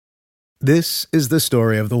This is the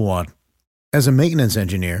story of the one. As a maintenance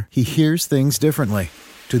engineer, he hears things differently.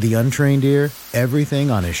 To the untrained ear,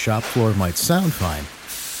 everything on his shop floor might sound fine,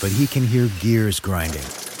 but he can hear gears grinding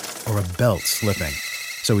or a belt slipping.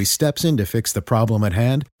 So he steps in to fix the problem at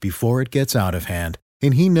hand before it gets out of hand.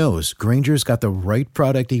 And he knows Grainger's got the right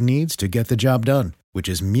product he needs to get the job done, which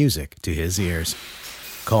is music to his ears.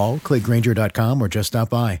 Call, click Grainger.com, or just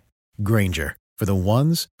stop by. Grainger, for the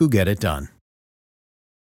ones who get it done.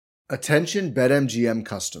 Attention BetMGM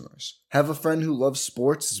customers. Have a friend who loves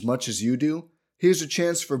sports as much as you do? Here's a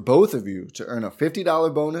chance for both of you to earn a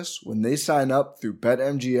 $50 bonus when they sign up through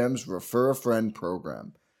BetMGM's Refer a Friend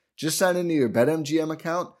program. Just sign into your BetMGM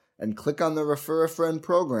account and click on the Refer a Friend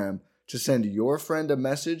program to send your friend a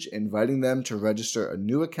message inviting them to register a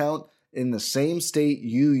new account in the same state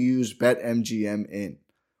you use BetMGM in.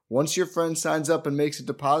 Once your friend signs up and makes a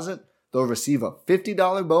deposit, they'll receive a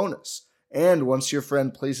 $50 bonus. And once your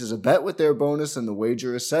friend places a bet with their bonus and the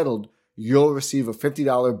wager is settled, you'll receive a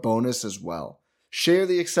 $50 bonus as well. Share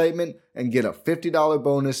the excitement and get a $50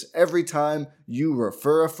 bonus every time you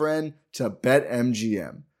refer a friend to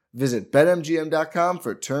BetMGM. Visit BetMGM.com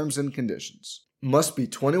for terms and conditions. Must be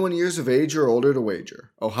 21 years of age or older to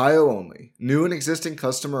wager. Ohio only. New and existing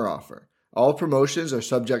customer offer. All promotions are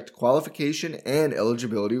subject to qualification and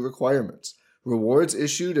eligibility requirements. Rewards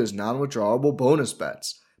issued as non-withdrawable bonus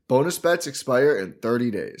bets. Bonus bets expire in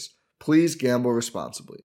 30 days. Please gamble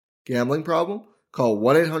responsibly. Gambling problem? Call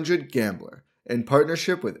 1-800-GAMBLER in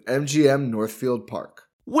partnership with MGM Northfield Park.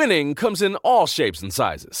 Winning comes in all shapes and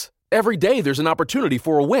sizes. Every day there's an opportunity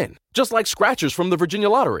for a win, just like scratchers from the Virginia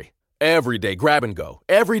Lottery. Everyday grab and go,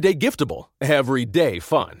 everyday giftable, everyday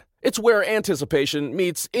fun. It's where anticipation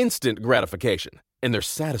meets instant gratification. And they're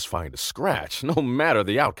satisfying to scratch, no matter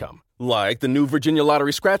the outcome. Like the new Virginia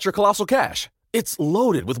Lottery Scratcher Colossal Cash. It's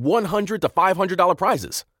loaded with $100 to $500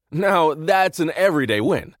 prizes. Now, that's an everyday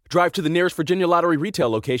win. Drive to the nearest Virginia Lottery retail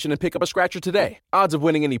location and pick up a scratcher today. Odds of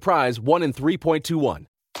winning any prize, 1 in 3.21.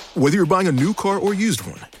 Whether you're buying a new car or used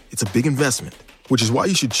one, it's a big investment, which is why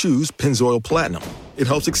you should choose Pennzoil Platinum. It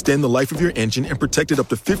helps extend the life of your engine and protect it up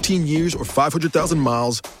to 15 years or 500,000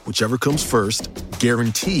 miles, whichever comes first,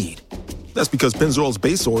 guaranteed. That's because Pennzoil's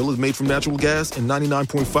base oil is made from natural gas and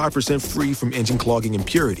 99.5% free from engine clogging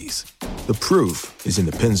impurities. The proof is in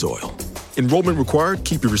the Pennzoil. Enrollment required.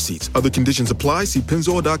 Keep your receipts. Other conditions apply. See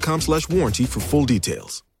pennzoil.com/warranty for full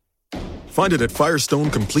details. Find it at Firestone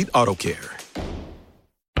Complete Auto Care.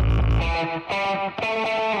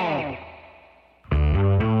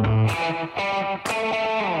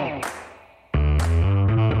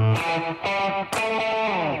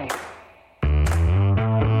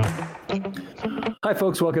 Hi,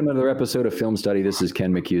 folks. Welcome to another episode of Film Study. This is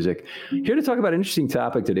Ken McCusick. Here to talk about an interesting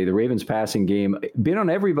topic today, the Ravens passing game. Been on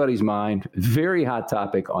everybody's mind. Very hot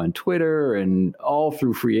topic on Twitter and all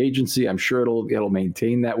through free agency. I'm sure it'll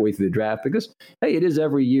maintain that way through the draft because, hey, it is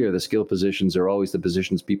every year. The skill positions are always the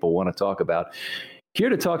positions people want to talk about. Here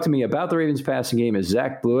to talk to me about the Ravens passing game is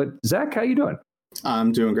Zach Blewett. Zach, how you doing?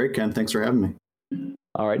 I'm doing great, Ken. Thanks for having me.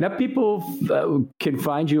 All right. Now, people can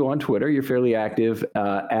find you on Twitter. You're fairly active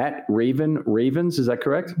at Ravens. Is that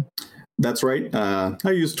correct? That's right.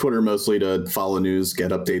 I use Twitter mostly to follow news,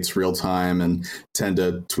 get updates real time, and tend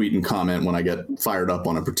to tweet and comment when I get fired up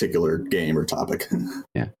on a particular game or topic.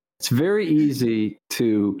 Yeah. It's very easy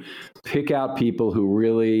to pick out people who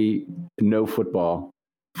really know football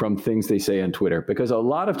from things they say on Twitter, because a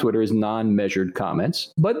lot of Twitter is non-measured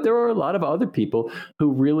comments, but there are a lot of other people who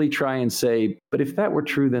really try and say, but if that were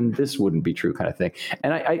true, then this wouldn't be true, kind of thing.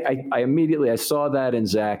 And I immediately saw that in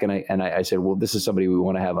Zach, and I said, well, this is somebody we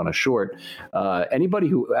want to have on a short. Anybody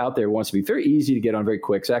who out there wants to be very easy to get on very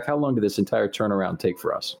quick. Zach, how long did this entire turnaround take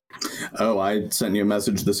for us? Oh, I sent you a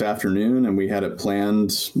message this afternoon, and we had it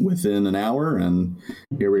planned within an hour, and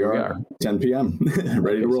here we are. 10 p.m.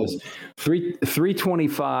 ready to roll.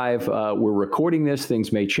 3:25. We're recording this.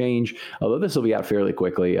 Things may change, although this will be out fairly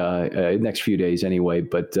quickly, next few days anyway.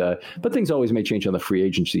 But things always may change on the free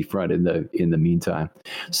agency front in the meantime.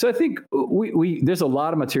 So I think there's a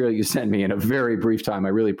lot of material you sent me in a very brief time. I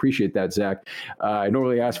really appreciate that, Zach. I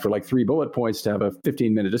normally ask for like 3 bullet points to have a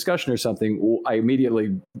 15-minute discussion or something. I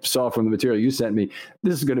immediately saw from the material you sent me,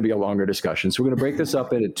 this is going to be a longer discussion. So we're going to break this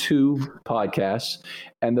up into 2 podcasts.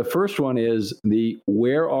 And the first one is the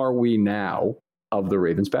Where Are We Now of the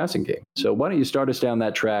Ravens passing game. So why don't you start us down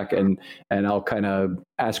that track, and I'll kind of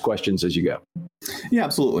ask questions as you go. Yeah,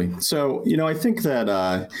 absolutely. So, I think that,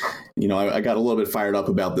 I got a little bit fired up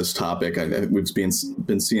about this topic. We've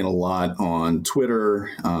been seeing a lot on Twitter.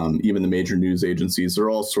 Even the major news agencies are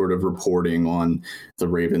all sort of reporting on the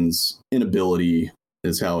Ravens' inability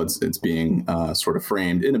is how it's being sort of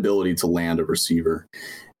framed, inability to land a receiver.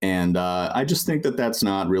 And I just think that that's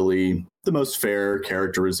not really the most fair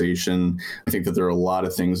characterization. I think that there are a lot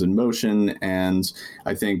of things in motion. And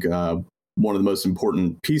I think one of the most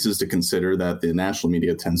important pieces to consider that the national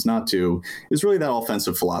media tends not to is really that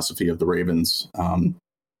offensive philosophy of the Ravens.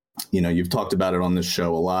 You've talked about it on this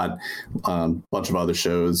show a lot. A bunch of other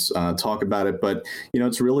shows talk about it. But,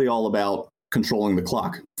 it's really all about controlling the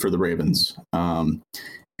clock for the Ravens.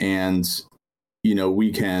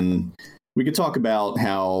 We could talk about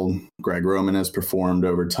how Greg Roman has performed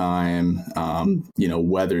over time,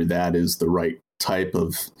 whether that is the right type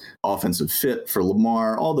of offensive fit for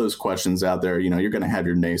Lamar, all those questions out there. You're going to have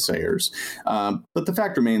your naysayers. But the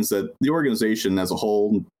fact remains that the organization as a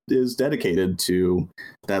whole is dedicated to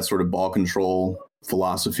that sort of ball control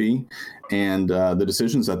philosophy, and the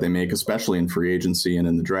decisions that they make, especially in free agency and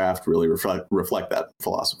in the draft, really reflect that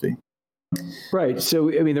philosophy. Right. So,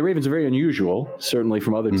 the Ravens are very unusual, certainly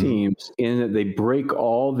from other teams, in that they break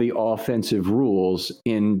all the offensive rules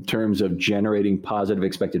in terms of generating positive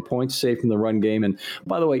expected points, say, from the run game. And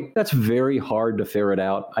by the way, that's very hard to ferret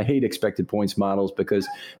out. I hate expected points models because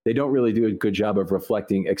they don't really do a good job of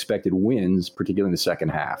reflecting expected wins, particularly in the second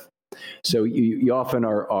half. So you often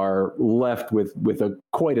are left with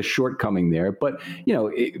quite a shortcoming there. But,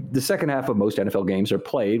 the second half of most NFL games are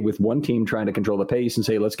played with one team trying to control the pace and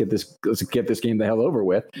say, let's get this game the hell over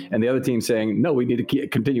with. And the other team saying, no, we need to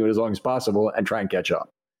continue it as long as possible and try and catch up.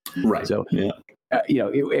 Right. So,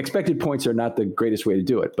 expected points are not the greatest way to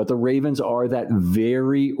do it. But the Ravens are that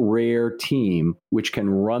very rare team which can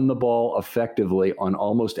run the ball effectively on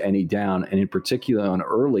almost any down, and in particular on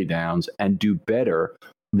early downs, and do better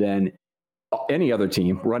than any other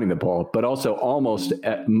team running the ball, but also almost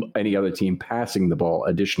any other team passing the ball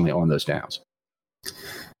additionally on those downs.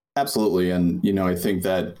 Absolutely. And, I think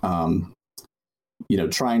that,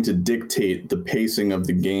 trying to dictate the pacing of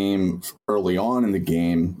the game early on in the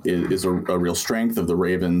game is a real strength of the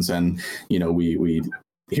Ravens. And, we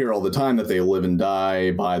hear all the time that they live and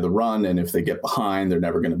die by the run. And if they get behind, they're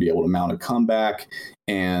never going to be able to mount a comeback.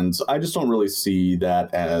 And I just don't really see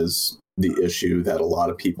that as the issue that a lot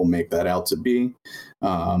of people make that out to be.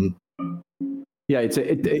 Yeah, it's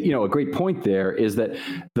a great point there is that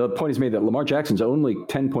the point is made that Lamar Jackson's only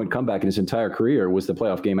 10-point comeback in his entire career was the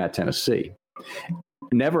playoff game at Tennessee.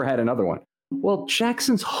 Never had another one. Well,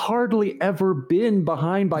 Jackson's hardly ever been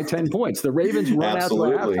behind by 10 points. The Ravens run out to a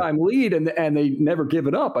halftime lead and they never give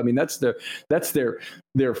it up. That's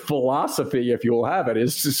their philosophy, if you will have it,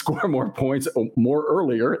 is to score more points more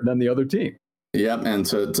earlier than the other team. Yep, and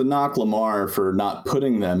to knock Lamar for not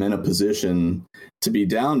putting them in a position to be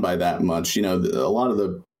down by that much. A lot of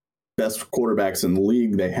the best quarterbacks in the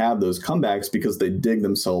league, they have those comebacks because they dig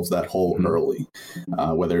themselves that hole early,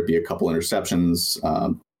 whether it be a couple interceptions,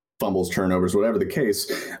 fumbles, turnovers, whatever the case.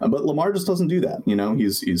 But Lamar just doesn't do that.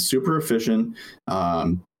 He's super efficient.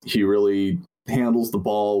 He really handles the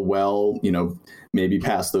ball well, maybe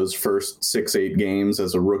past those first 6-8 games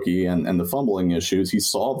as a rookie and the fumbling issues, he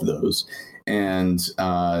solved those. And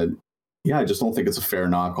I just don't think it's a fair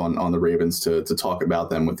knock on the Ravens to talk about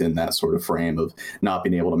them within that sort of frame of not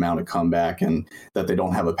being able to mount a comeback and that they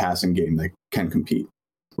don't have a passing game that can compete.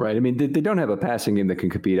 Right. They don't have a passing game that can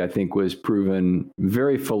compete, I think, was proven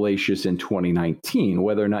very fallacious in 2019.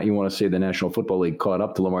 Whether or not you want to say the National Football League caught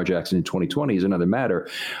up to Lamar Jackson in 2020 is another matter.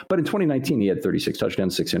 But in 2019, he had 36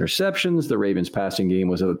 touchdowns, 6 interceptions. The Ravens' passing game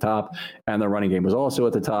was at the top, and the running game was also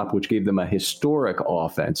at the top, which gave them a historic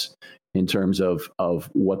offense in terms of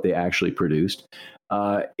what they actually produced.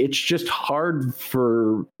 It's just hard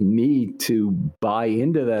for me to buy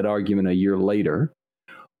into that argument a year later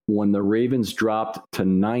when the Ravens dropped to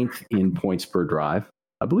 9th in points per drive.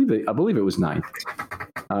 I believe it was 9th.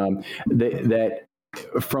 That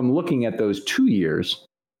from looking at those 2 years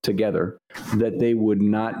together, that they would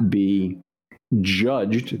not be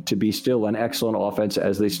judged to be still an excellent offense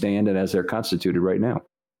as they stand and as they're constituted right now.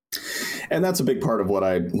 And that's a big part of what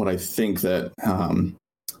I think that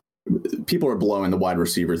people are blowing the wide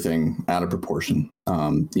receiver thing out of proportion.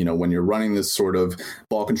 When you're running this sort of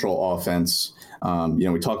ball control offense,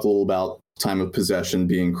 we talked a little about time of possession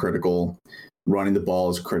being critical. Running the ball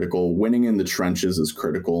is critical. Winning in the trenches is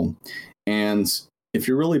critical. And if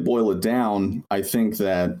you really boil it down, I think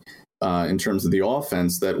that in terms of the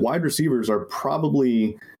offense, that wide receivers are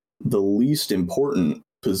probably the least important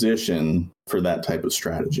position for that type of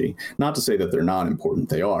strategy. Not to say that they're not important,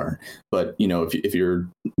 they are. But, if you're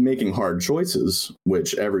making hard choices,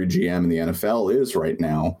 which every GM in the NFL is right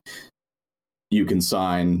now, you can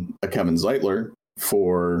sign a Kevin Zeitler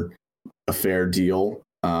for a fair deal.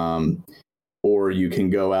 or you can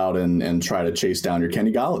go out and try to chase down your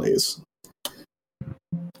Kenny Galladay's.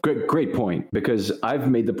 Great point, because I've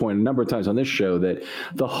made the point a number of times on this show that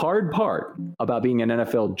the hard part about being an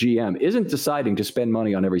NFL GM isn't deciding to spend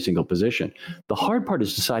money on every single position. The hard part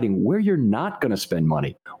is deciding where you're not going to spend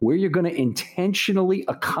money, where you're going to intentionally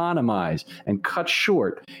economize and cut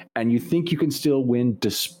short, and you think you can still win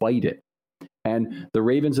despite it. And the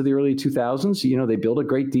Ravens of the early 2000s, they built a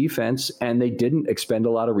great defense and they didn't expend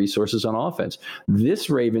a lot of resources on offense.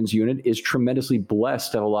 This Ravens unit is tremendously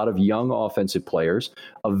blessed to have a lot of young offensive players,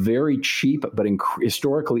 a very cheap but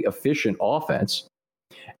historically efficient offense.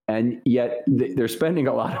 And yet they're spending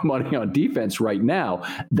a lot of money on defense right now.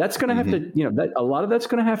 That's going to have to, a lot of that's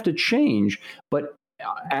going to have to change. But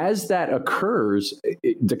as that occurs,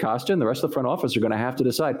 DeCosta and the rest of the front office are going to have to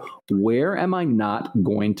decide, where am I not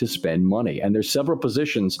going to spend money? And there's several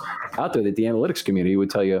positions out there that the analytics community would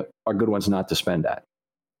tell you are good ones not to spend at.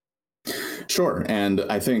 Sure. And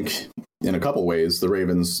I think in a couple ways, the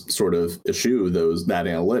Ravens sort of eschew that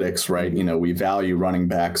analytics, right? We value running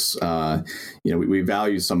backs. We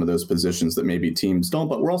value some of those positions that maybe teams don't,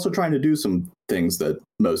 but we're also trying to do some things that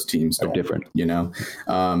most teams don't. Different.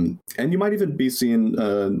 And you might even be seeing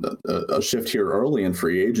a shift here early in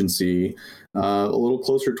free agency, a little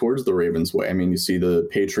closer towards the Ravens' way. I mean, you see the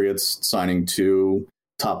Patriots signing 2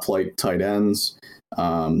 top flight tight ends.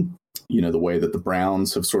 The way that the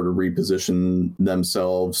Browns have sort of repositioned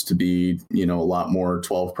themselves to be, a lot more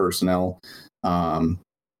 12 personnel. I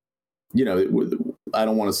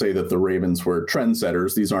don't want to say that the Ravens were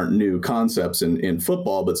trendsetters. These aren't new concepts in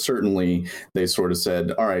football, but certainly they sort of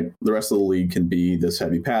said, all right, the rest of the league can be this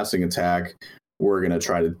heavy passing attack. We're going to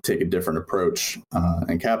try to take a different approach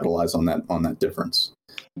and capitalize on that difference.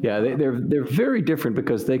 Yeah, they're very different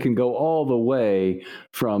because they can go all the way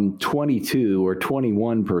from 22 or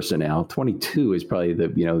 21 personnel. 22 is probably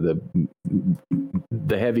the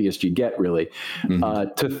heaviest you get, really,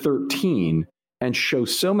 to 13, and show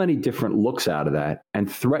so many different looks out of that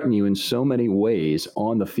and threaten you in so many ways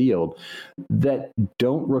on the field that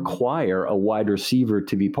don't require a wide receiver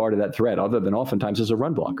to be part of that threat, other than oftentimes as a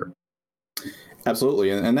run blocker. Absolutely,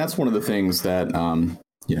 and that's one of the things that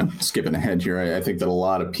skipping ahead here, I think that a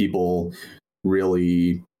lot of people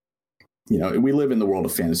really, we live in the world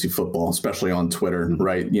of fantasy football, especially on Twitter,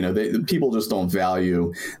 right? People just don't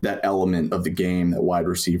value that element of the game that wide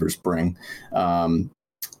receivers bring.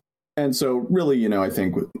 And so really, I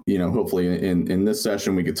think, hopefully in this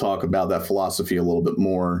session, we could talk about that philosophy a little bit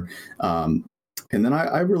more. And then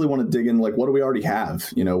I really want to dig in, like, what do we already have?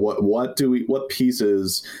 What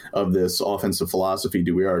pieces of this offensive philosophy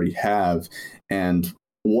do we already have? And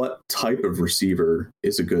what type of receiver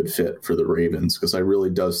is a good fit for the Ravens? Because I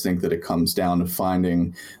really does think that it comes down to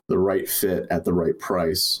finding the right fit at the right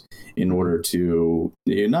price in order to,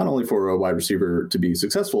 not only for a wide receiver to be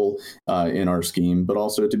successful in our scheme, but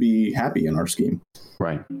also to be happy in our scheme.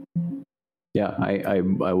 Right. Yeah, I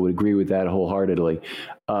would agree with that wholeheartedly.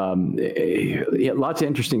 Lots of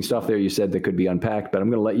interesting stuff there you said that could be unpacked, but I'm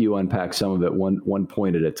going to let you unpack some of it one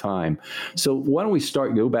point at a time. So why don't we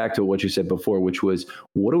go back to what you said before, which was,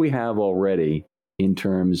 what do we have already in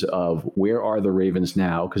terms of where are the Ravens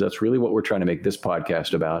now? Because that's really what we're trying to make this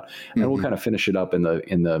podcast about. And we'll kind of finish it up in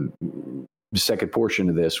the second portion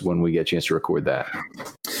of this when we get a chance to record that.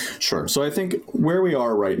 Sure. So I think where we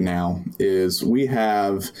are right now is we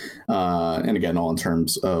have, and again, all in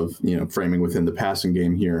terms of, framing within the passing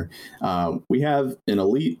game here, we have an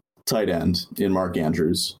elite tight end in Mark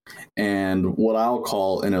Andrews, and what I'll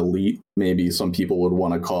call an elite, maybe some people would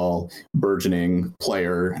want to call burgeoning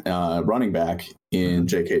player, running back in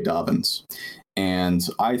J.K. Dobbins. And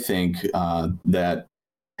I think that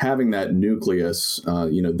having that nucleus,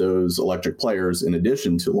 those electric players in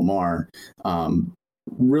addition to Lamar,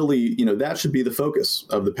 really, that should be the focus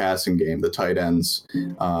of the passing game, the tight ends,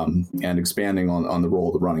 and expanding on the role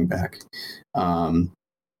of the running back.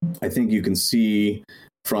 I think you can see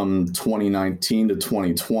from 2019 to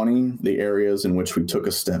 2020, the areas in which we took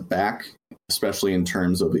a step back, especially in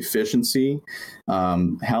terms of efficiency,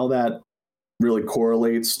 how that really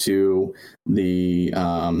correlates to the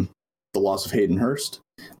loss of Hayden Hurst,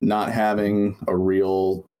 not having a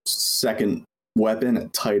real second weapon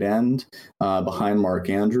at tight end behind Mark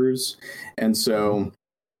Andrews. And so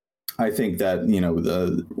I think that,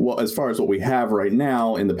 as far as what we have right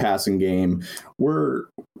now in the passing game, we're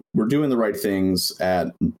doing the right things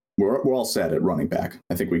we're all set at running back.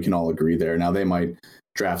 I think we can all agree there. Now, they might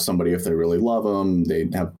draft somebody if they really love them. They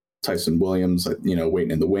have Tyson Williams,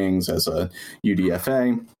 waiting in the wings as a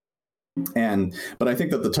UDFA. But I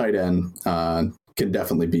think that the tight end can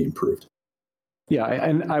definitely be improved. Yeah,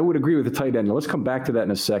 and I would agree with the tight end. Let's come back to that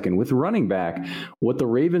in a second. With running back, what the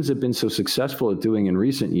Ravens have been so successful at doing in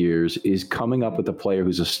recent years is coming up with a player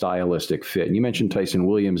who's a stylistic fit. And you mentioned Tyson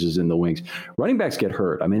Williams is in the wings. Running backs get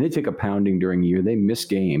hurt. I mean, they take a pounding during the year. They miss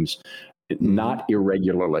games, not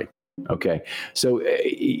irregularly. Okay. So,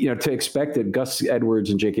 to expect that Gus Edwards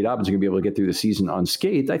and J.K. Dobbins are going to be able to get through the season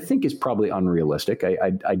unscathed, I think is probably unrealistic.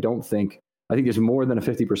 I think there's more than a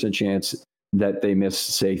 50% chance that they miss,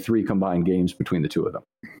 say, 3 combined games between the two of them.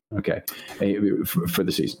 Okay. For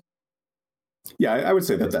the season. Yeah, I would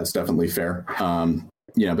say that that's definitely fair.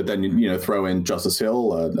 But then, throw in Justice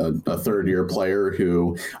Hill, a third-year player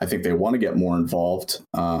who I think they want to get more involved.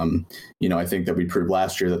 I think that we proved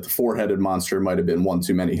last year that the 4-headed monster might have been one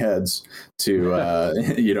too many heads to,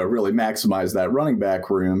 really maximize that running back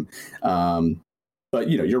room. But,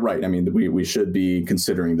 you're right. I mean, we should be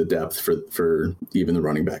considering the depth for even the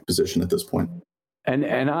running back position at this point.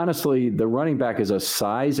 And honestly, the running back as a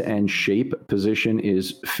size and shape position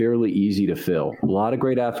is fairly easy to fill. A lot of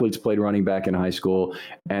great athletes played running back in high school,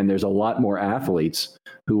 and there's a lot more athletes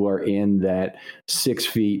who are in that 6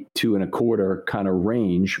 feet 2 1/4 kind of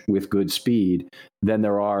range with good speed than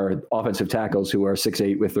there are offensive tackles who are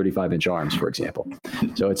 6'8" with 35-inch arms, for example.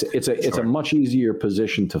 So it's a much easier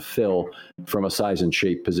position to fill from a size and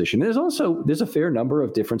shape position. There's a fair number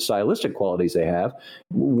of different stylistic qualities they have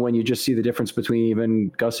when you just see the difference between even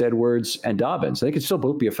Gus Edwards and Dobbins. They can still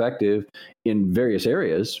both be effective in various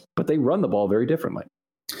areas, but they run the ball very differently.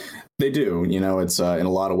 They do. It's in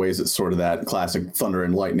a lot of ways, it's sort of that classic thunder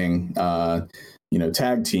and lightning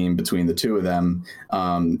tag team between the two of them.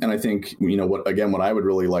 And I think, what I would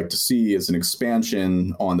really like to see is an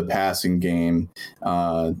expansion on the passing game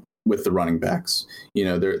with the running backs.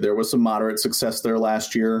 There was some moderate success there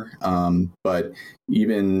last year. But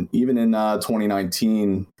even in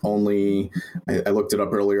 2019, only, I looked it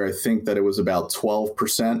up earlier, I think that it was about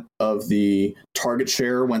 12% of the target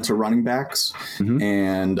share went to running backs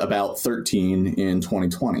and about 13 in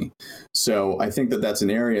 2020. So I think that that's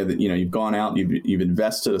an area that, you've gone out, you've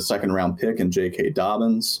invested a 2nd-round pick in J.K.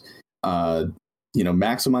 Dobbins,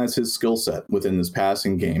 maximize his skill set within this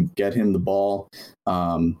passing game, get him the ball,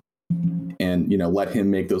 and let him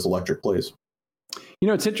make those electric plays.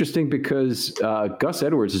 It's interesting because Gus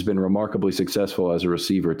Edwards has been remarkably successful as a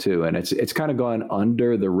receiver too, and it's kind of gone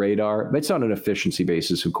under the radar. It's on an efficiency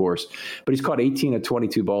basis, of course, but he's caught 18 of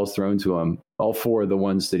 22 balls thrown to him. All 4 of the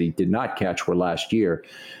ones that he did not catch were last year,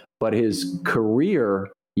 but his career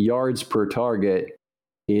yards per target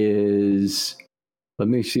is, let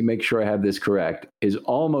me see, make sure I have this correct, is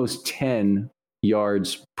almost 10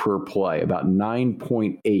 yards per play, about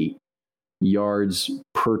 9.8 yards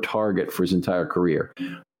per target for his entire career.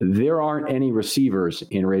 There aren't any receivers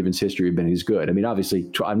in Ravens history who've been as good. I mean, obviously,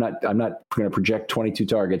 I'm not going to project 22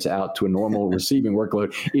 targets out to a normal receiving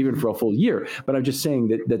workload, even for a full year. But I'm just saying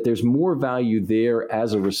that there's more value there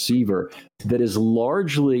as a receiver that is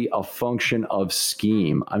largely a function of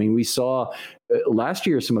scheme. I mean, we saw last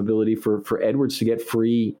year some ability for Edwards to get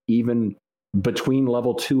free even between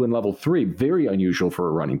level 2 and level 3. Very unusual for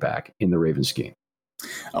a running back in the Ravens scheme.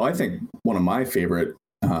 Oh, I think one of my favorite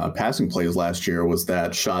passing plays last year was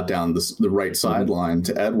that shot down the right sideline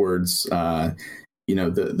to Edwards.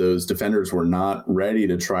 Those defenders were not ready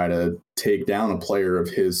to try to take down a player of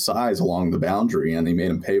his size along the boundary, and they made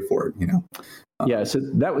him pay for it. Yeah, so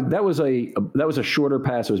that was a shorter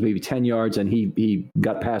pass. It was maybe 10 yards, and he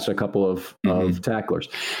got past a couple of tacklers.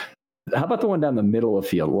 How about the one down the middle of the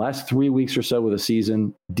field? Last 3 weeks or so of the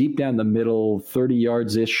season, deep down the middle, 30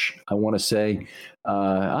 yards-ish, I want to say.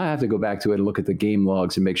 I have to go back to it and look at the game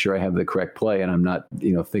logs and make sure I have the correct play, and I'm not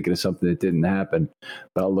thinking of something that didn't happen.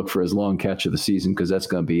 But I'll look for his long catch of the season because that's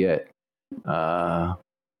going to be it.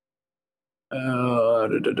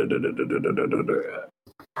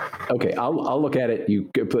 Okay, I'll look at it. You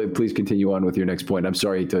please continue on with your next point. I'm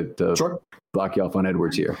sorry to Sure. block you off on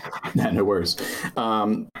Edwards here. No worries.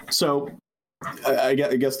 So I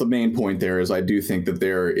guess the main point there is I do think that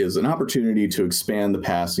there is an opportunity to expand the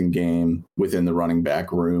passing game within the running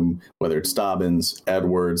back room, whether it's Dobbins,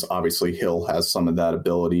 Edwards. Obviously, Hill has some of that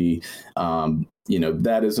ability.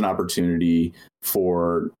 That is an opportunity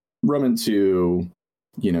for Roman to,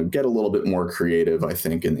 get a little bit more creative, I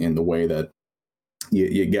think, in the way that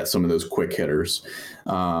you get some of those quick hitters.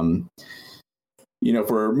 If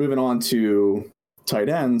we're moving on to tight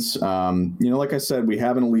ends, like I said, we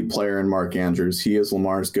have an elite player in Mark Andrews. He is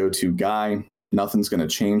Lamar's go-to guy. Nothing's going to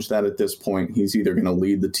change that at this point. He's either going to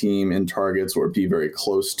lead the team in targets or be very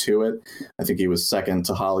close to it. I think he was second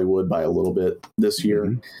to Hollywood by a little bit this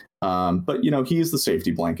year. But, he's the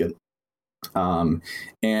safety blanket.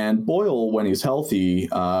 And Boyle, when he's healthy,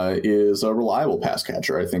 is a reliable pass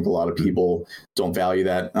catcher. I think a lot of people don't value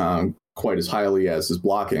that quite as highly as his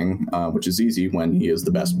blocking, which is easy when he is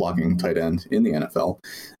the best blocking tight end in the NFL.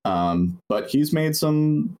 But he's made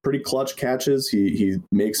some pretty clutch catches. He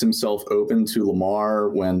makes himself open to Lamar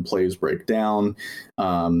when plays break down.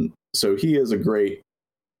 So he is a great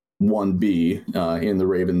 1B in the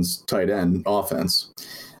Ravens tight end offense.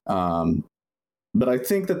 But I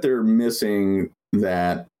think that they're missing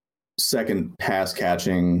that second pass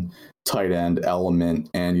catching tight end element.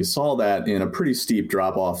 And you saw that in a pretty steep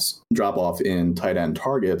drop off in tight end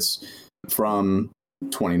targets from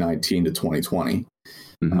 2019 to 2020.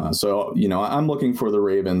 So, I'm looking for the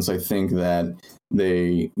Ravens. I think that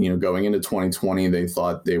they, going into 2020, they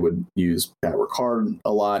thought they would use Pat Ricard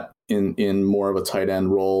a lot in more of a tight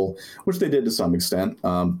end role, which they did to some extent,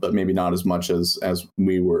 but maybe not as much as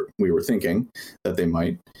we were thinking that they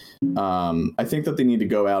might. I think that they need to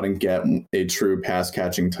go out and get a true pass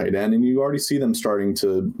catching tight end, and you already see them starting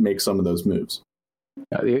to make some of those moves.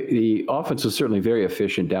 The offense was certainly very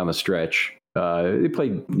efficient down the stretch. They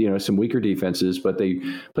played, some weaker defenses, but they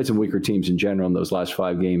played some weaker teams in general in those last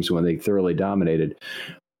 5 games when they thoroughly dominated.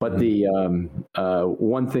 But the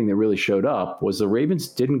one thing that really showed up was the Ravens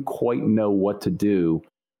didn't quite know what to do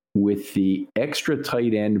with the extra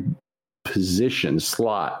tight end position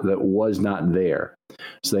slot that was not there.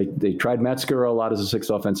 So they tried Metzger a lot as a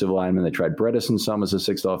 6th offensive lineman. They tried Bredesen some as a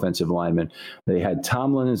 6th offensive lineman. They had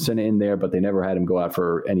Tomlinson in there, but they never had him go out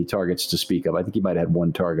for any targets to speak of. I think he might have had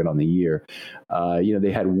 1 target on the year.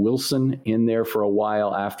 They had Wilson in there for a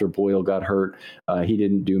while after Boyle got hurt. He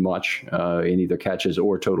didn't do much in either catches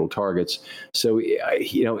or total targets. So,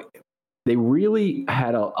 they really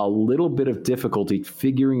had a little bit of difficulty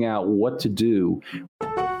figuring out what to do.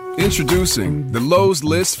 Introducing the Lowe's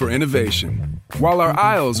List for Innovation. While our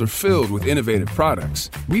aisles are filled with innovative products,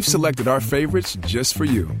 we've selected our favorites just for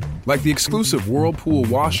you. Like the exclusive Whirlpool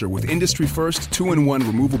washer with industry-first 2-in-1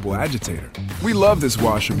 removable agitator. We love this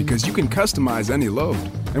washer because you can customize any load.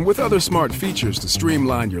 And with other smart features to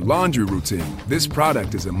streamline your laundry routine, this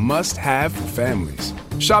product is a must-have for families.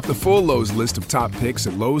 Shop the full Lowe's list of top picks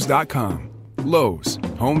at Lowe's.com. Lowe's,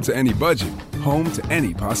 home to any budget, home to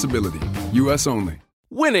any possibility. U.S. only.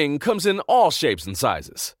 Winning comes in all shapes and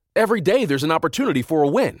sizes. Every day there's an opportunity for a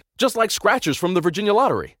win, just like scratchers from the Virginia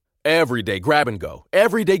Lottery. Every day grab and go,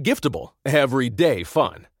 every day giftable, every day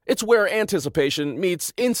fun. It's where anticipation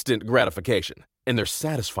meets instant gratification, and they're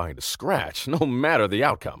satisfying to scratch no matter the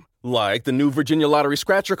outcome. Like the new Virginia Lottery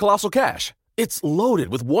Scratcher Colossal Cash. It's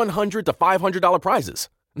loaded with $100 to $500 prizes.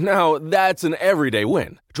 Now, that's an everyday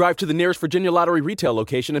win. Drive to the nearest Virginia Lottery retail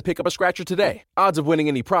location and pick up a scratcher today. Odds of winning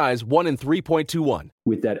any prize, 1 in 3.21.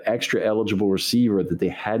 With that extra eligible receiver that they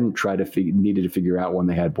hadn't needed to figure out when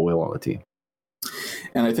they had Boyle on the team.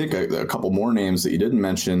 And I think a couple more names that you didn't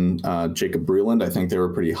mention, Jacob Breland, I think they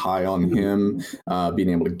were pretty high on him,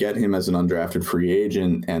 being able to get him as an undrafted free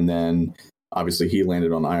agent. And then obviously he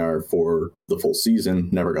landed on IR for the full season,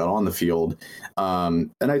 never got on the field.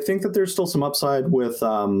 And I think that there's still some upside with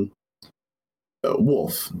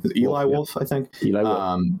Wolf, Eli Wolf, I think. Eli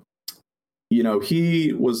Wolf.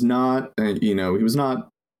 He was not, he was not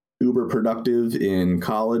uber productive in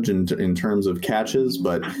college in terms of catches,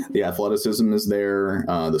 but the athleticism is there,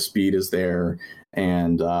 the speed is there,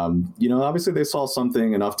 and obviously they saw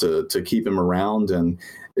something enough to keep him around. And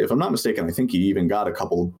if I'm not mistaken, I think he even got a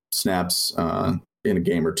couple snaps in a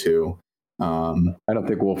game or two. I don't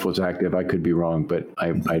think Wolf was active. I could be wrong, but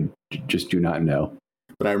I just do not know.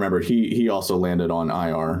 But I remember he also landed on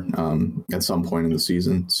IR at some point in the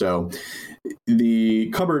season. So the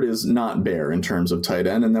cupboard is not bare in terms of tight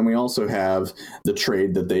end. And then we also have the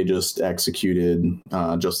trade that they just executed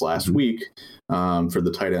just last week for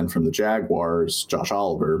the tight end from the Jaguars, Josh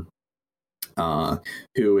Oliver,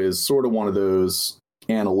 who is sort of one of those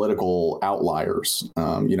analytical outliers.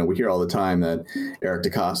 We hear all the time that Eric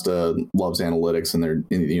DeCosta loves analytics, and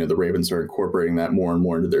the Ravens are incorporating that more and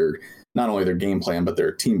more into their not only their game plan, but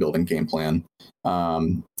their team building game plan.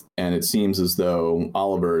 And it seems as though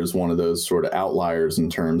Oliver is one of those sort of outliers in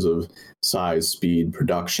terms of size, speed,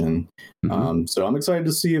 production. So I'm excited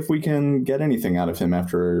to see if we can get anything out of him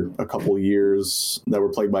after a couple of years that were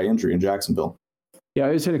plagued by injury in Jacksonville. Yeah,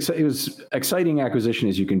 it was exciting acquisition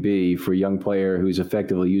as you can be for a young player who's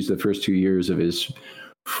effectively used the first 2 years of his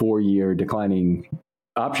 4-year declining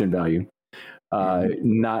option value,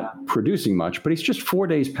 not producing much, but he's just 4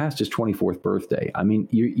 days past his 24th birthday. I mean,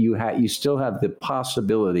 you still have the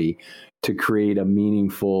possibility to create a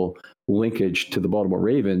meaningful linkage to the Baltimore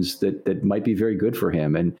Ravens that might be very good for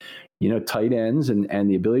him. And, tight ends and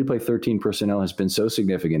the ability to play 13 personnel has been so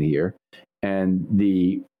significant here. And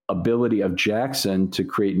the ability of Jackson to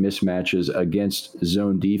create mismatches against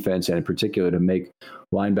zone defense, and in particular to make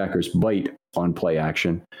linebackers bite on play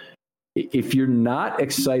action. If you're not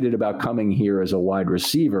excited about coming here as a wide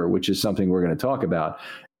receiver, which is something we're going to talk about,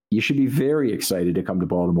 you should be very excited to come to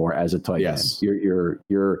Baltimore as a tight end.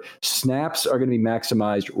 Your snaps are going to be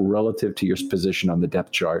maximized relative to your position on the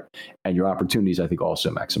depth chart, and your opportunities, I think,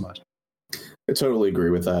 also maximized. I totally agree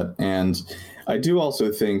with that. And I do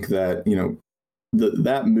also think that,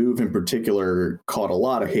 that move in particular caught a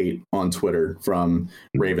lot of hate on Twitter from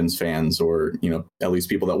Ravens fans, or, at least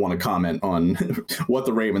people that want to comment on what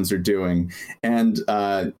the Ravens are doing. And,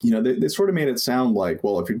 they sort of made it sound like,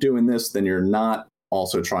 well, if you're doing this, then you're not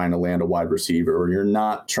also trying to land a wide receiver, or you're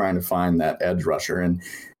not trying to find that edge rusher. And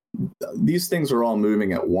these things are all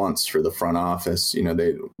moving at once for the front office.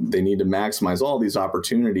 They need to maximize all these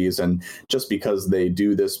opportunities. And just because they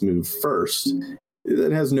do this move first,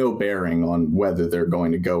 it has no bearing on whether they're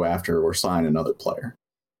going to go after or sign another player.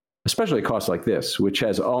 Especially a cost like this, which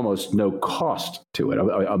has almost no cost to it.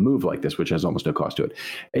 A move like this, which has almost no cost to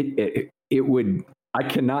it. It would. I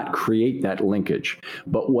cannot create that linkage.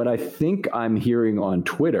 But what I think I'm hearing on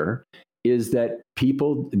Twitter is that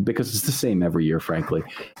people, because it's the same every year, frankly,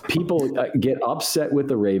 people get upset with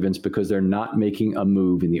the Ravens because they're not making a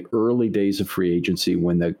move in the early days of free agency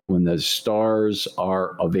when the stars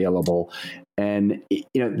are available. And,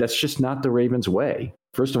 that's just not the Ravens' way.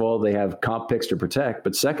 First of all, they have comp picks to protect.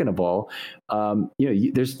 But second of all,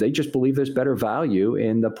 they just believe there's better value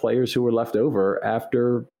in the players who were left over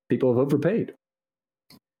after people have overpaid.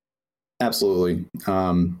 Absolutely.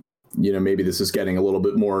 Maybe this is getting a little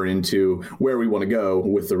bit more into where we want to go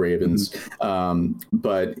with the Ravens.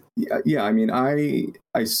 But yeah, I mean,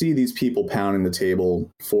 I see these people pounding the table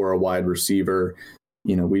for a wide receiver.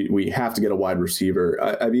 We have to get a wide receiver.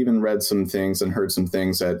 I've even read some things and heard some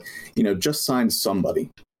things that, just sign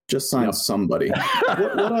somebody. Just sign somebody.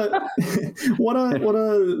 What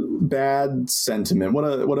a bad sentiment.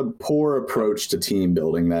 What a poor approach to team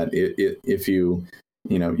building. That if you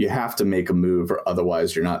have to make a move, or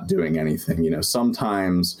otherwise you're not doing anything.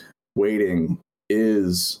 Sometimes waiting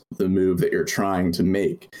is the move that you're trying to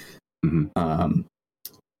make. Mm-hmm.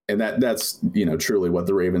 And that's truly what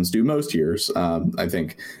the Ravens do most years. I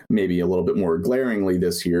think maybe a little bit more glaringly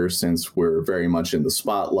this year, since we're very much in the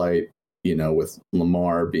spotlight, with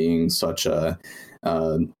Lamar being such a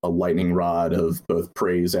lightning rod of both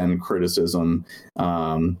praise and criticism.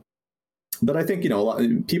 But I think, a lot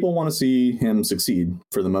people want to see him succeed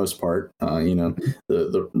for the most part.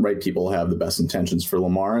 The right people have the best intentions for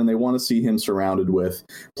Lamar, and they want to see him surrounded with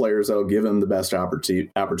players that will give him the best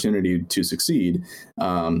opportunity to succeed.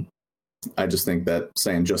 I just think that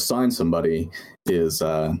saying just sign somebody is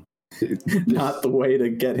not the way to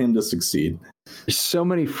get him to succeed. There's so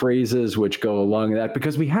many phrases which go along that,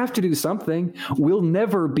 because we have to do something. We'll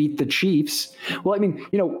never beat the Chiefs. Well, I mean,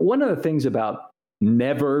 one of the things about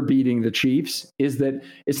never beating the Chiefs is that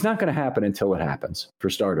it's not going to happen until it happens,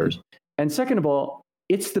 for starters. And second of all,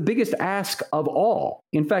 it's the biggest ask of all.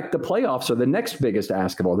 In fact, the playoffs are the next biggest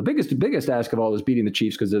ask of all. The biggest ask of all is beating the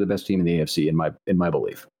Chiefs, because they're the best team in the AFC, in my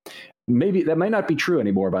belief. Maybe that might not be true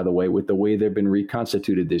anymore, by the way, with the way they've been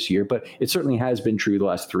reconstituted this year, but it certainly has been true the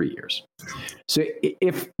last 3 years. So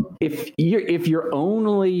if your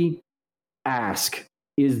only ask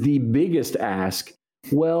is the biggest ask,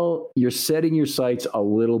 well, you're setting your sights a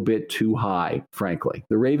little bit too high, frankly.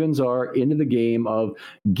 The Ravens are into the game of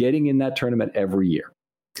getting in that tournament every year.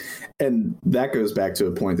 And that goes back to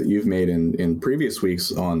a point that you've made in previous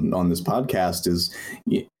weeks on this podcast, is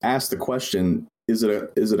you ask the question, is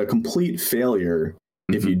it a complete failure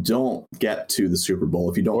if you don't get to the Super Bowl,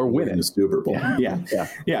 if you don't win the Super Bowl?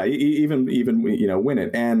 Yeah. Even win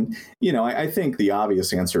it. And, I think the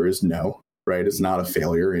obvious answer is no. Right. It's not a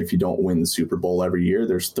failure if you don't win the Super Bowl every year.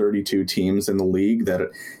 There's 32 teams in the league that,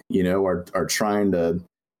 are trying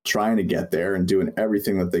to get there and doing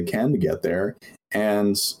everything that they can to get there.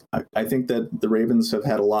 And I think that the Ravens have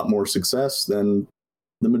had a lot more success than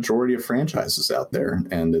the majority of franchises out there.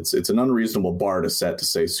 And it's an unreasonable bar to set to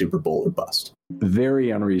say Super Bowl or bust. Very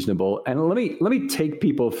unreasonable. And let me take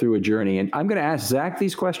people through a journey. And I'm going to ask Zach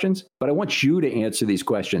these questions, but I want you to answer these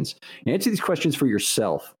questions. Answer these questions for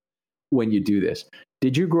yourself. When you do this,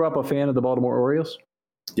 did you grow up a fan of the Baltimore Orioles?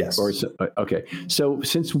 Yes. Okay. So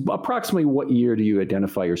since approximately what year do you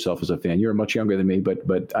identify yourself as a fan? You're much younger than me, but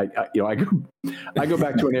I go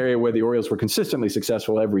back to an area where the Orioles were consistently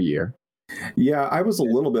successful every year. Yeah, I was a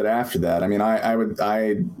little bit after that. I mean, I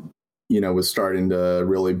was starting to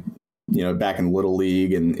really back in Little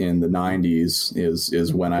League in the 90s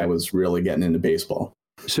is when I was really getting into baseball.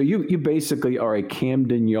 So you basically are a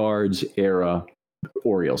Camden Yards era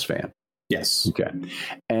Orioles fan. Yes. Okay.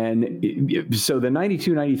 And so the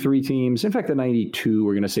 92, 93 teams, in fact, the 92,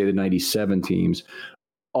 we're going to say the 97 teams,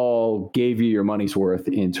 all gave you your money's worth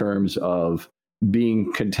in terms of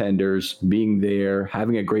being contenders, being there,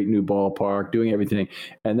 having a great new ballpark, doing everything.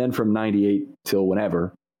 And then from 98 till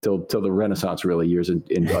whenever, till the Renaissance really years in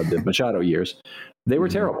the Machado years, they were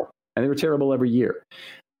terrible. And they were terrible every year.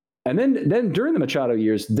 And then during the Machado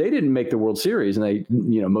years, they didn't make the World Series, and they,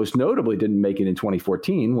 most notably didn't make it in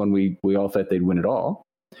 2014 when we all thought they'd win it all.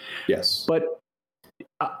 Yes. But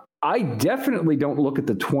I definitely don't look at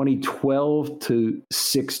the 2012 to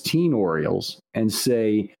 16 Orioles and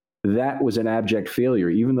say that was an abject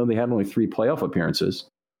failure, even though they had only 3 playoff appearances.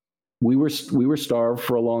 We were starved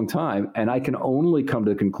for a long time, and I can only come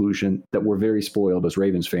to the conclusion that we're very spoiled as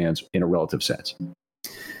Ravens fans in a relative sense.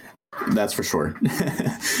 That's for sure.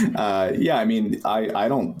 Yeah, I mean, I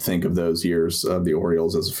don't think of those years of the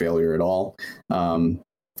Orioles as a failure at all.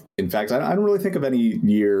 In fact, I don't really think of any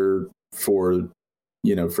year for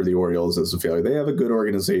the Orioles as a failure. They have a good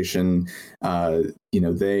organization.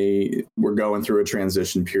 They were going through a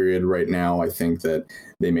transition period right now. I think that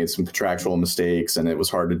they made some contractual mistakes and it was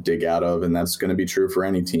hard to dig out of, and that's going to be true for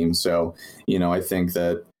any team. So, I think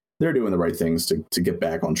that they're doing the right things to get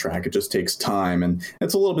back on track. It just takes time. And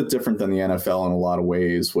it's a little bit different than the NFL in a lot of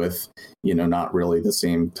ways with, not really the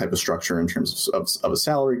same type of structure in terms of a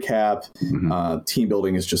salary cap. Mm-hmm. Team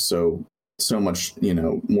building is just so much,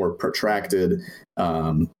 more protracted.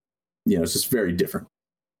 It's just very different.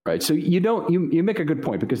 Right. So you make a good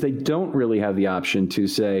point, because they don't really have the option to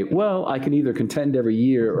say, well, I can either contend every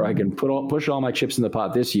year or I can push all my chips in the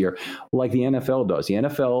pot this year, like the NFL does. The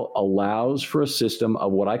NFL allows for a system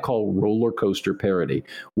of what I call roller coaster parity,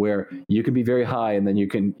 where you can be very high and then you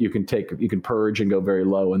can purge and go very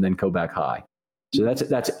low and then go back high. So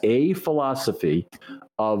that's a philosophy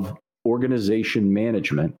of organization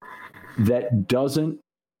management that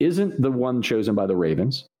isn't the one chosen by the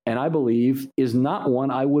Ravens, and I believe is not one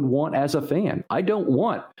I would want as a fan. I don't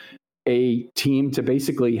want a team to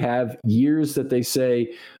basically have years that they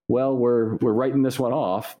say, well, we're writing this one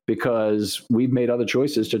off because we've made other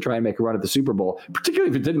choices to try and make a run at the Super Bowl, particularly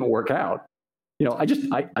if it didn't work out. I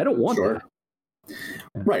don't want that.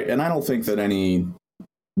 Right. And I don't think that any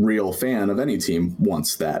real fan of any team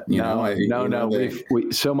wants that.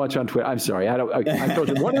 We so much on Twitter. I'm sorry. I told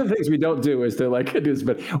you, one of the things we don't do is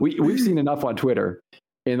but we've seen enough on Twitter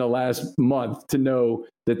in the last month to know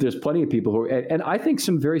that there's plenty of people who are, and I think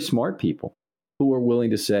some very smart people who are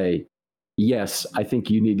willing to say, yes, I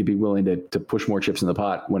think you need to be willing to push more chips in the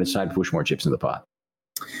pot when it's time to push more chips in the pot.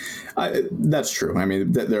 That's true. I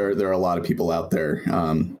mean, there are a lot of people out there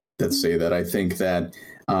that say that. I think that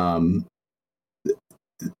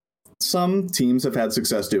some teams have had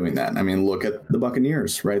success doing that. I mean, look at the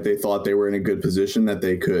Buccaneers, right? They thought they were in a good position that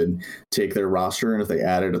they could take their roster, and if they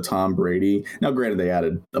added a Tom Brady, now granted they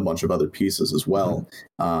added a bunch of other pieces as well,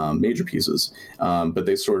 major pieces, but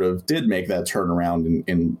they sort of did make that turnaround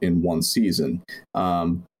in one season.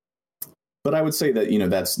 But I would say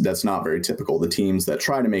that, that's not very typical. The teams that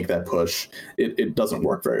try to make that push, it doesn't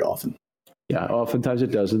work very often. Yeah, oftentimes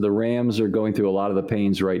it doesn't. The Rams are going through a lot of the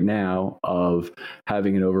pains right now of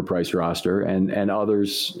having an overpriced roster, and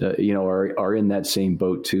others, are in that same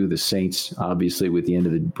boat too. The Saints, obviously, with the end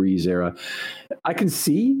of the Brees era. I can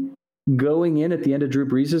see going in at the end of Drew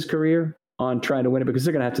Brees' career on trying to win it, because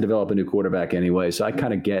they're going to have to develop a new quarterback anyway. So I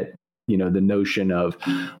kind of get, the notion of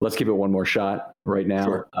let's give it one more shot right now.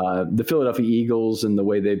 Sure. The Philadelphia Eagles and the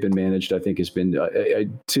way they've been managed, I think, has been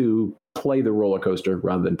to play the roller coaster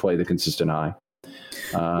rather than play the consistent high.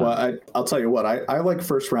 Well, I'll tell you what, I like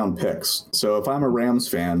first round picks. So if I'm a Rams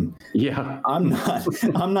fan,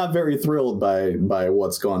 I'm not very thrilled by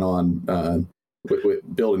what's going on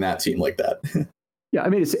with building that team like that. Yeah, I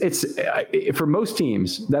mean, it's for most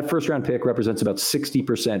teams, that first round pick represents about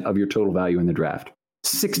 60% of your total value in the draft.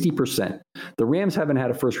 60%. The Rams haven't had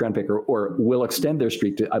a first round pick or will extend their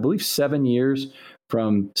streak to, I believe, 7 years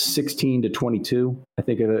from 16 to 22. I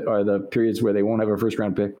think are the periods where they won't have a first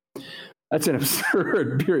round pick. That's an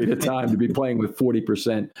absurd period of time to be playing with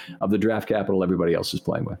 40% of the draft capital everybody else is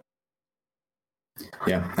playing with.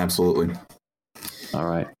 Yeah, absolutely. All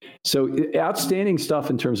right. So outstanding stuff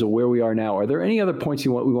in terms of where we are now. Are there any other points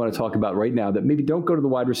we want to talk about right now that maybe don't go to the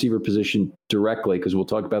wide receiver position directly, because we'll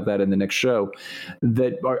talk about that in the next show,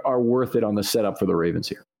 that are worth it on the setup for the Ravens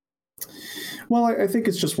here? Well, I think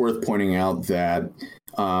it's just worth pointing out that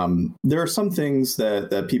there are some things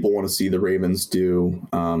that people want to see the Ravens do,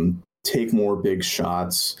 take more big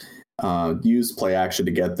shots, use play action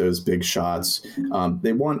to get those big shots.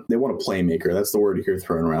 They want a playmaker. That's the word you hear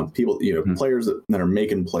thrown around. People, players that are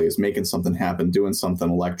making plays, making something happen, doing something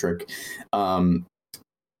electric. And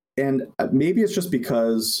maybe it's just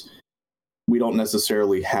because we don't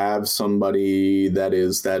necessarily have somebody that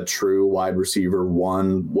is that true wide receiver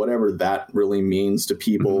one, whatever that really means to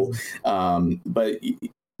people. But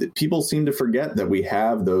people seem to forget that we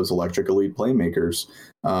have those electric elite playmakers,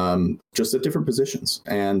 just at different positions.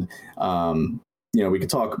 And, we could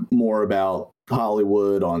talk more about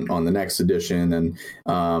Hollywood on the next edition and,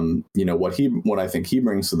 what I think he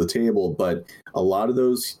brings to the table. But a lot of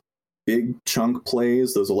those big chunk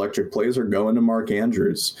plays, those electric plays, are going to Mark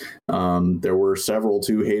Andrews. There were several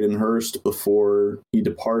to Hayden Hurst before he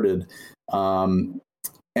departed. And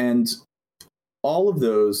all of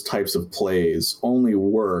those types of plays only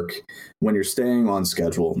work when you're staying on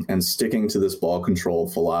schedule and sticking to this ball control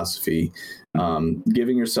philosophy,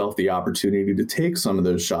 giving yourself the opportunity to take some of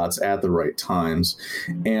those shots at the right times.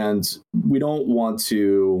 And we don't want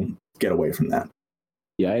to get away from that.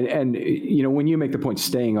 Yeah, and when you make the point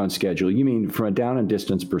staying on schedule, you mean from a down and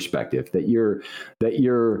distance perspective that you're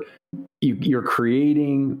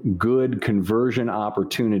creating good conversion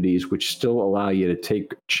opportunities which still allow you to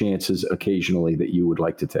take chances occasionally that you would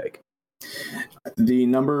like to take. The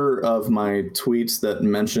number of my tweets that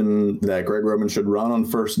mention that Greg Roman should run on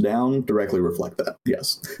first down directly reflect that.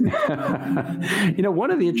 Yes.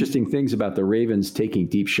 One of the interesting things about the Ravens taking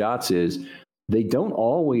deep shots is they don't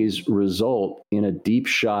always result in a deep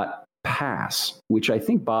shot pass, which I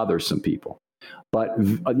think bothers some people. But,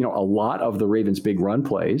 a lot of the Ravens' big run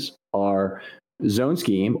plays are zone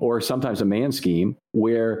scheme or sometimes a man scheme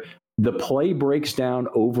where the play breaks down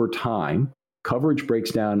over time. Coverage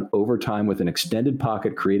breaks down over time with an extended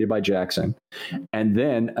pocket created by Jackson, and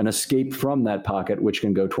then an escape from that pocket, which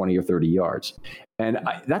can go 20 or 30 yards. And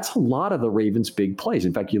that's a lot of the Ravens' big plays.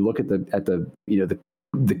 In fact, you look at the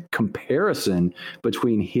comparison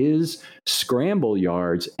between his scramble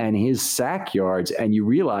yards and his sack yards, and you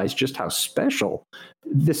realize just how special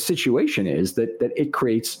this situation is, that it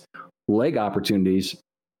creates leg opportunities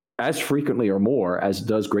as frequently or more as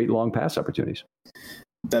does great long pass opportunities.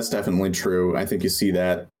 That's definitely true. I think you see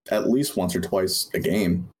that at least once or twice a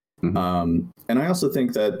game. And I also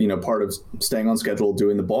think that, part of staying on schedule,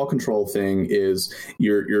 doing the ball control thing is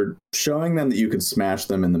you're showing them that you can smash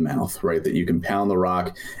them in the mouth, right? That you can pound the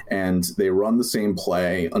rock and they run the same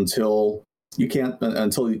play until you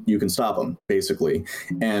can stop them, basically.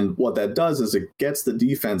 And what that does is it gets the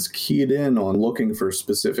defense keyed in on looking for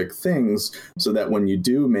specific things so that when you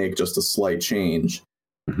do make just a slight change,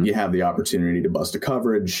 you have the opportunity to bust a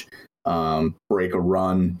coverage, break a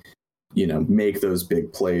run, make those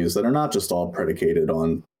big plays that are not just all predicated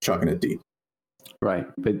on chucking it deep. Right.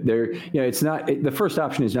 But it's not, the first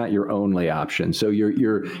option is not your only option. So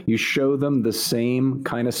you show them the same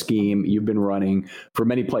kind of scheme you've been running for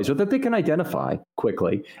many plays so that they can identify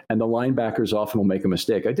quickly. And the linebackers often will make a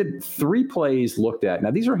mistake. I did 3 plays looked at.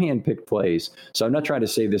 Now, these are hand-picked plays. So I'm not trying to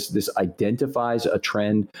say this identifies a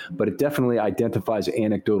trend, but it definitely identifies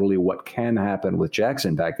anecdotally what can happen with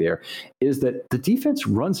Jackson back there, is that the defense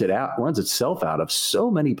runs itself out of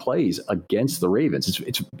so many plays against the Ravens.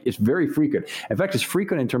 It's very frequent. In fact, it's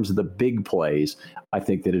frequent in terms of the big plays. I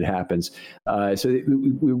think that it happens. So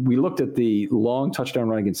we looked at the long touchdown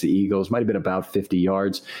run against the Eagles, might have been about 50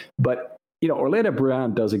 yards. But, Orlando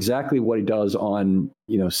Brown does exactly what he does on,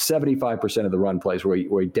 75% of the run plays where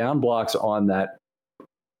he down blocks on that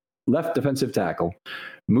left defensive tackle,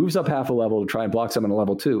 moves up half a level to try and block someone at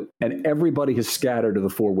level 2, and everybody has scattered to the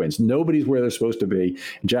 4 winds. Nobody's where they're supposed to be.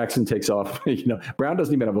 Jackson takes off. Brown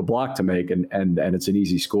doesn't even have a block to make, and it's an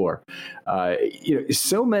easy score.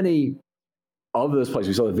 So many of those plays.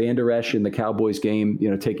 We saw the Van Der Esch in the Cowboys game,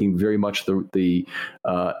 taking very much the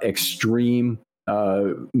extreme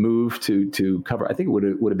move to cover. I think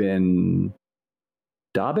it would have been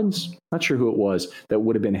Dobbins, not sure who it was, that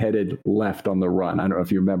would have been headed left on the run. I don't know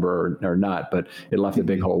if you remember or not, but it left a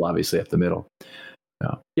big hole, obviously, up the middle.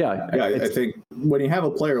 I think when you have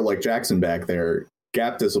a player like Jackson back there,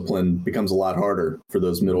 gap discipline becomes a lot harder for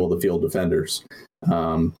those middle of the field defenders.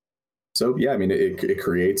 It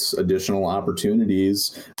creates additional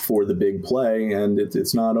opportunities for the big play, and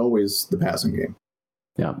it's not always the passing game.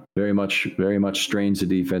 Yeah, very much strains the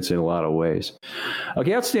defense in a lot of ways.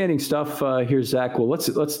 Okay, outstanding stuff here, Zach. Well, let's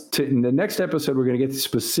in the next episode, we're going to get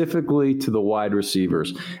specifically to the wide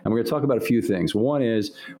receivers, and we're going to talk about a few things. One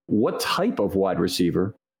is what type of wide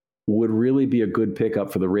receiver would really be a good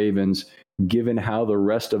pickup for the Ravens, given how the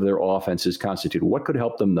rest of their offense is constituted. What could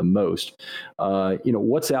help them the most?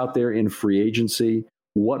 What's out there in free agency?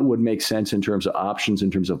 what would make sense in terms of options,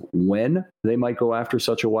 in terms of when they might go after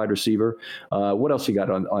such a wide receiver. What else you got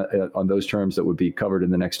on those terms that would be covered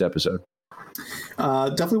in the next episode?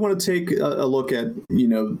 Definitely want to take a look at,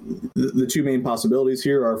 the two main possibilities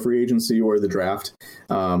here are free agency or the draft.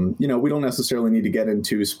 We don't necessarily need to get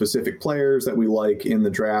into specific players that we like in the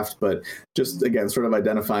draft, but just, again, sort of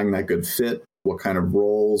identifying that good fit, what kind of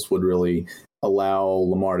roles would really allow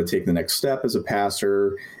Lamar to take the next step as a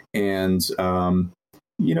passer, and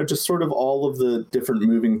just sort of all of the different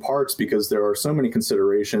moving parts, because there are so many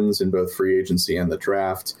considerations in both free agency and the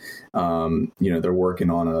draft. They're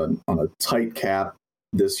working on a tight cap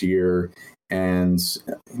this year. And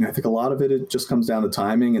I think a lot of it just comes down to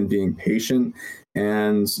timing and being patient.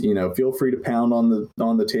 And, feel free to pound on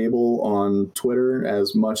the table on Twitter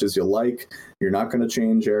as much as you like. You're not going to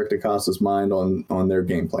change Eric DeCosta's mind on their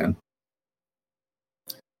game plan.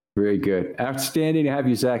 Very good. Outstanding to have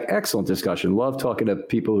you, Zach. Excellent discussion. Love talking to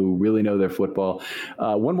people who really know their football.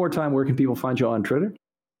 One more time, where can people find you on Twitter?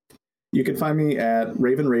 You can find me at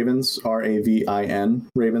Raven Ravens, RAVIN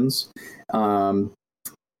Ravens. And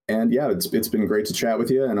yeah, it's been great to chat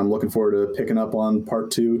with you, and I'm looking forward to picking up on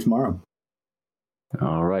part 2 tomorrow.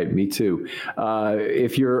 All right, me too.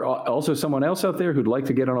 If you're also someone else out there who'd like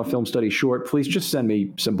to get on a film study short, please just send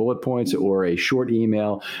me some bullet points or a short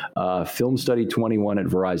email,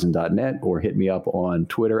 filmstudy21@verizon.net, or hit me up on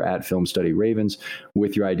Twitter at filmstudyravens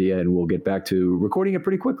with your idea, and we'll get back to recording it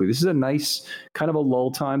pretty quickly. This is a nice kind of a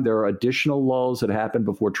lull time. There are additional lulls that happen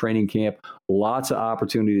before training camp. Lots of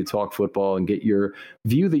opportunity to talk football and get your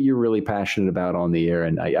view that you're really passionate about on the air.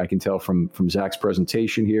 And I can tell from Zach's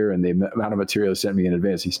presentation here and the amount of material he sent me in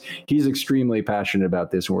advance, he's extremely passionate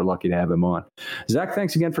about this, and we're lucky to have him on. Zach,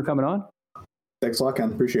 thanks again for coming on. Thanks a lot,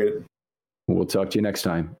 Ken. Appreciate it. We'll talk to you next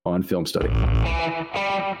time on Film Study.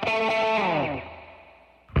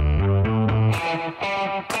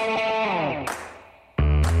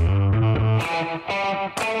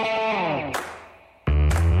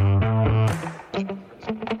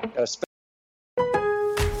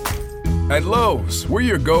 At Lowe's, we're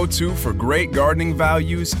your go-to for great gardening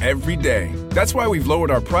values every day. That's why we've lowered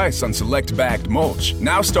our price on select bagged mulch,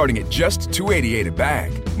 now starting at just $2.88 a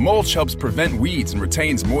bag. Mulch helps prevent weeds and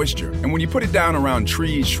retains moisture, and when you put it down around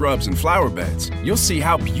trees, shrubs, and flower beds, you'll see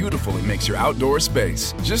how beautiful it makes your outdoor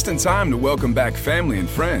space. Just in time to welcome back family and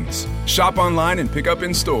friends. Shop online and pick up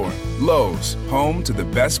in store. Lowe's, home to the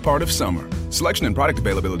best part of summer. Selection and product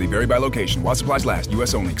availability vary by location. While supplies last,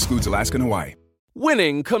 U.S. only. Excludes Alaska and Hawaii.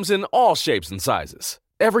 Winning comes in all shapes and sizes.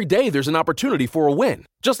 Every day there's an opportunity for a win,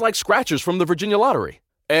 just like scratchers from the Virginia Lottery.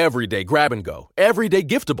 Every day grab and go, every day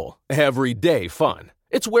giftable, every day fun.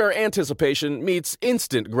 It's where anticipation meets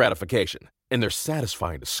instant gratification, and they're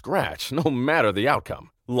satisfying to scratch no matter the outcome.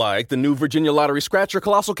 Like the new Virginia Lottery Scratcher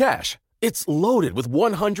Colossal Cash. It's loaded with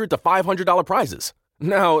 $100 to $500 prizes.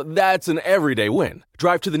 Now, that's an everyday win.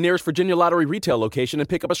 Drive to the nearest Virginia Lottery retail location and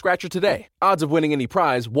pick up a scratcher today. Odds of winning any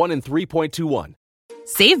prize, 1 in 3.21.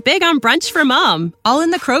 Save big on brunch for mom, all in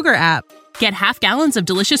the Kroger app. Get half gallons of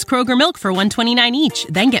delicious Kroger milk for $1.29 each.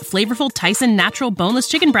 Then get flavorful Tyson natural boneless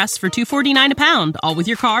chicken breasts for $2.49 a pound, all with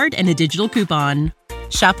your card and a digital coupon.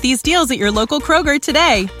 Shop these deals at your local Kroger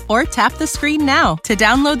today, or tap the screen now to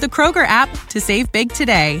download the Kroger app to save big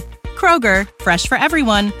today. Kroger, fresh for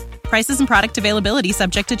everyone. Prices and product availability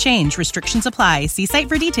subject to change. Restrictions apply. See site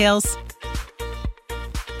for details.